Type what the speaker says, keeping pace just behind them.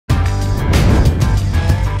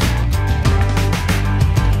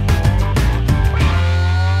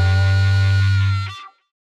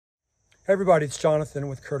Hey everybody, it's Jonathan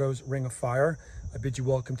with Curto's Ring of Fire. I bid you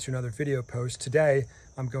welcome to another video post. Today,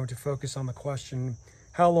 I'm going to focus on the question,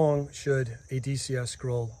 how long should a DCS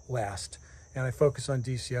grill last? And I focus on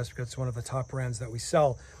DCS because it's one of the top brands that we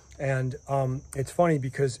sell. And it's funny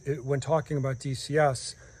because when talking about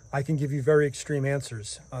DCS, I can give you very extreme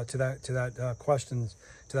answers to that question.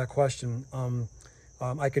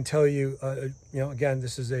 I can tell you, again,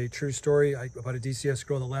 this is a true story about a DCS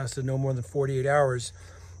grill that lasted no more than 48 hours.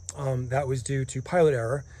 That was due to pilot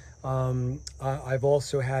error. I've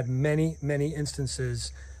also had many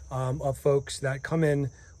instances of folks that come in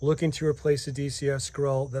looking to replace a DCS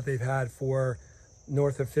grill that they've had for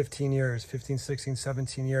north of 15 years, 15, 16,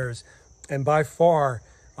 17 years. And by far,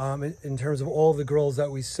 in terms of all the grills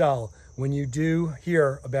that we sell, when you do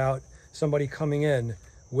hear about somebody coming in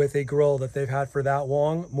with a grill that they've had for that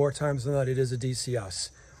long, more times than not, it is a DCS,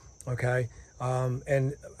 okay?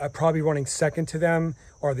 And probably running second to them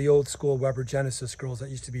are the old school Weber Genesis grills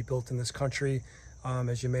that used to be built in this country.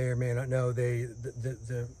 As you may or may not know,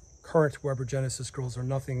 the current Weber Genesis grills are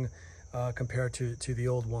nothing compared to the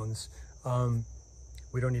old ones.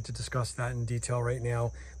 We don't need to discuss that in detail right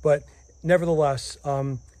now. But nevertheless,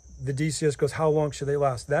 the DCS grills, how long should they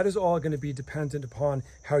last? That is all going to be dependent upon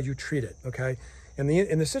how you treat it, okay?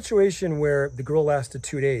 In the situation where the grill lasted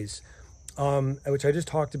 2 days, which I just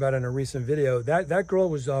talked about in a recent video, that grill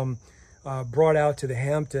was brought out to the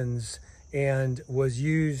Hamptons and was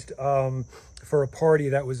used for a party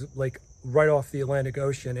that was like right off the Atlantic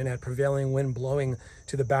Ocean and had prevailing wind blowing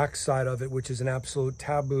to the backside of it, which is an absolute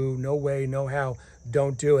taboo. No way, no how,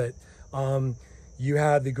 don't do it. You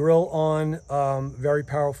had the grill on, very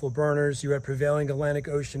powerful burners. You had prevailing Atlantic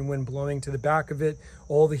Ocean wind blowing to the back of it.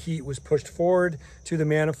 All the heat was pushed forward to the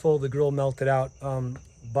manifold. The grill melted out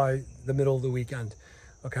by the middle of the weekend,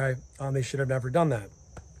 okay? They should have never done that.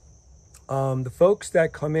 The folks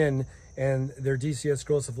that come in and their DCS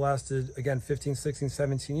grills have lasted, again, 15, 16,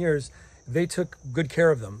 17 years, they took good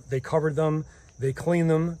care of them. They covered them, they cleaned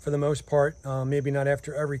them for the most part, maybe not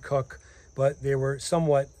after every cook, but they were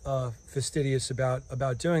somewhat fastidious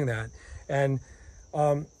about doing that. And,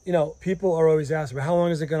 people are always asking, how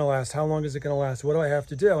long is it gonna last? How long is it gonna last? What do I have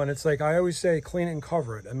to do? And it's like, I always say, clean it and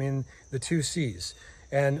cover it. I mean, the 2 C's.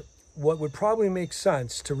 And what would probably make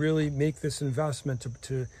sense to really make this investment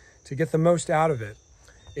to get the most out of it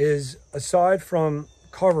is, aside from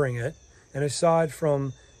covering it and aside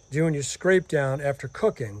from doing your scrape down after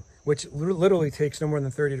cooking, which literally takes no more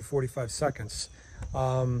than 30 to 45 seconds,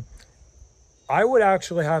 I would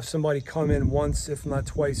actually have somebody come in once, if not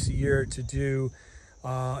twice a year, to do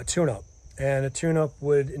a tune-up. And a tune-up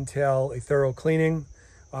would entail a thorough cleaning.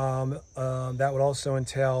 That would also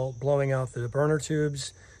entail blowing out the burner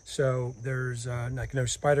tubes, so there's like no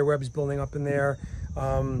spider webs building up in there,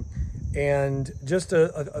 and just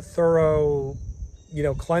a thorough,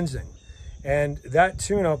 cleansing. And that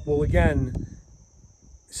tune-up will, again,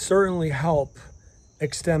 certainly help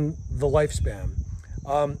extend the lifespan.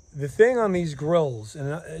 The thing on these grills,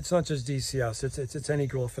 and it's not just DCS, it's any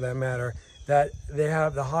grill for that matter, that they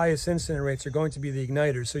have the highest incident rates are going to be the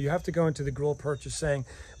igniters. So you have to go into the grill purchase saying,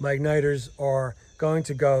 my igniters are going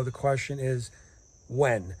to go. The question is,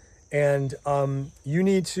 when? And you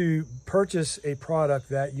need to purchase a product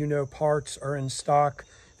that parts are in stock.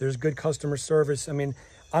 There's good customer service. I mean,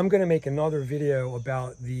 I'm going to make another video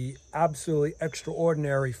about the absolutely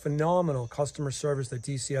extraordinary, phenomenal customer service that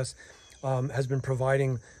DCS has been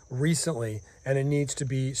providing recently, and it needs to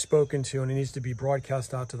be spoken to and it needs to be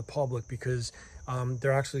broadcast out to the public, because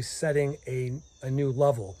they're actually setting a new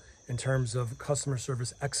level in terms of customer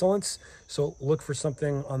service excellence. So look for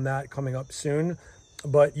something on that coming up soon.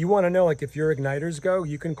 But you want to know, like, if your igniters go,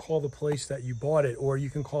 you can call the place that you bought it, or you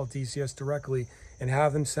can call DCS directly and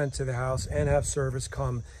have them sent to the house and have service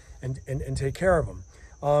come and take care of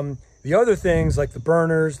them. The other things like the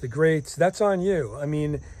burners, the grates, that's on you. I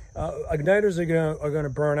mean, igniters are gonna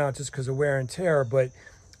burn out just because of wear and tear, but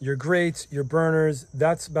your grates, your burners,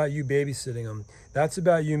 that's about you babysitting them. That's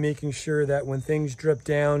about you making sure that when things drip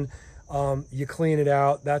down, you clean it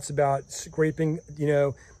out. That's about scraping,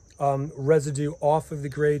 residue off of the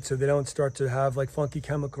grate so they don't start to have like funky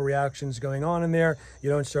chemical reactions going on in there. You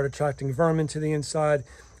don't start attracting vermin to the inside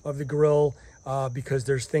of the grill because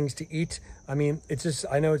there's things to eat. I mean, it's just,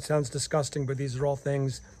 I know it sounds disgusting, but these are all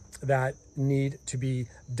things that need to be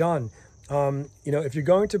done. If you're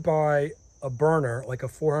going to buy a burner, like a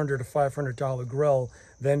 $400 to $500 grill,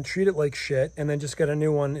 then treat it like shit and then just get a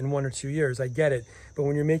new one in 1 or 2 years. I get it. But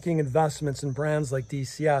when you're making investments in brands like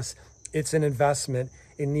DCS, it's an investment.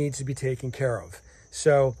 It needs to be taken care of.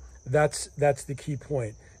 So that's the key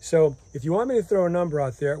point. So if you want me to throw a number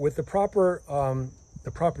out there with the proper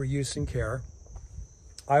the proper use and care,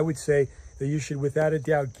 I would say that you should, without a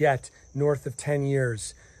doubt, get north of 10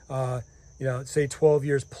 years, you know, say 12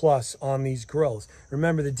 years plus on these grills.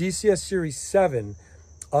 Remember, the DCS Series 7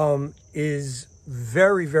 is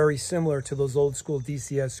very, very similar to those old school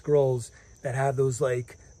DCS grills that have those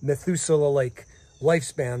like Methuselah-like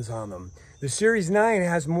lifespans on them. The Series 9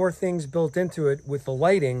 has more things built into it with the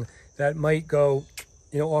lighting that might go,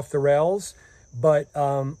 you know, off the rails. But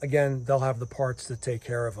again, they'll have the parts to take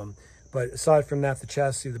care of them. But aside from that, the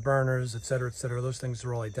chassis, the burners, et cetera, those things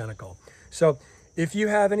are all identical. So if you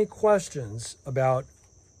have any questions about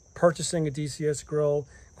purchasing a DCS grill,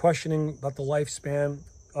 questioning about the lifespan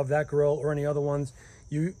of that grill or any other ones,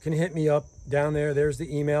 you can hit me up down there. There's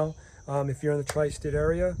the email. If you're in the tri-state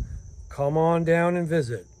area, come on down and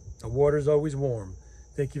visit. The water's always warm.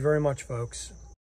 Thank you very much, folks.